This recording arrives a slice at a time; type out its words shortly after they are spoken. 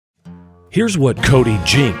Here's what Cody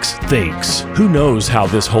Jinks thinks. Who knows how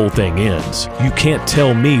this whole thing ends? You can't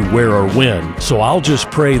tell me where or when, so I'll just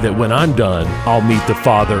pray that when I'm done, I'll meet the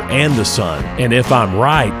Father and the Son. And if I'm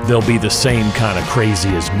right, they'll be the same kind of crazy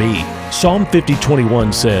as me. Psalm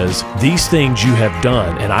 50:21 says, "These things you have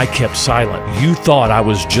done, and I kept silent. You thought I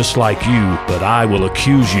was just like you, but I will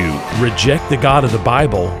accuse you." Reject the God of the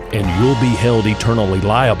Bible, and you'll be held eternally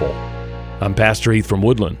liable. I'm Pastor Heath from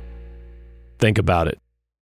Woodland. Think about it.